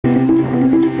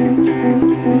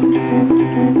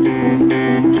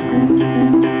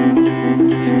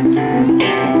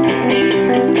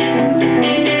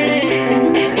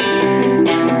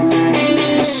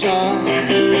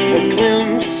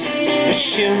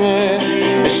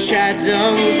shimmer, a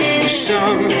shadow of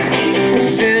something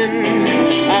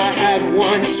I had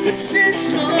once, but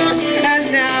since lost,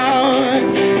 and now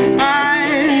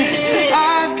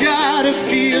I've got a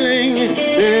feeling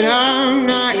that I'm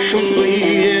not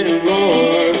complete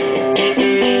anymore.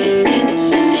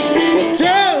 Well,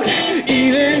 don't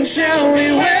even tell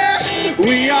me where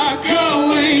we are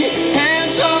going.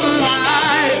 Hands over my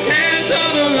eyes, hands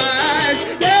over my eyes.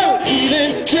 Don't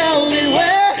even tell me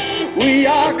where we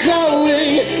are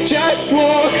going. Just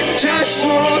walk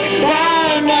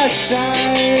by my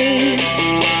side.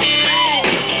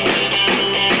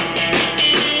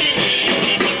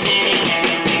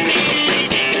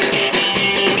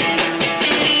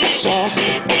 Saw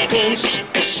a glimpse,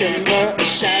 a shimmer, a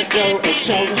shadow of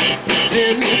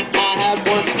something I had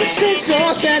once, but since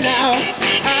lost, and now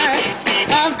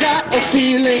I've got a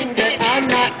feeling that I'm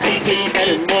not complete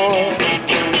anymore.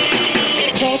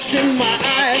 Thoughts in my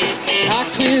eyes, I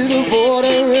clear the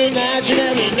border,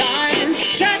 imaginary lines,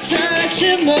 shatter,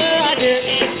 shimmer, I get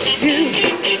you.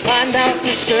 Find out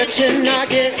the searching, I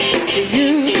get to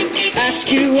you.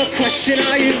 Ask you a question,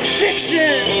 are you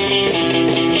fixing?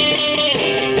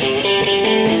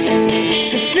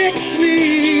 So fix me.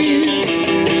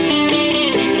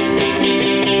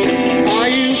 Are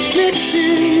you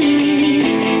fixing?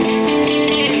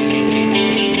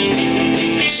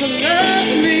 So love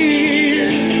me.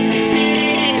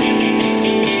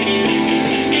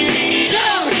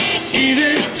 Don't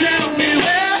even tell me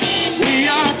where we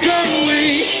are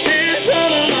going. Hands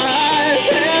over my eyes,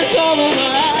 hands over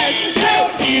my eyes.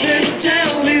 Don't even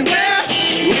tell me where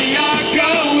we are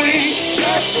going.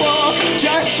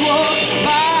 Just walk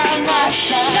by my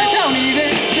side. Don't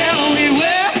even tell me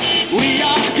where we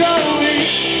are going.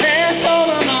 Hands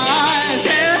over my eyes,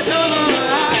 hands over my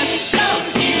eyes. Don't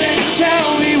even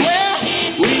tell me where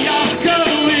we are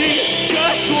going.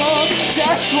 Just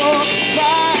walk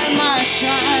by my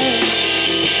side.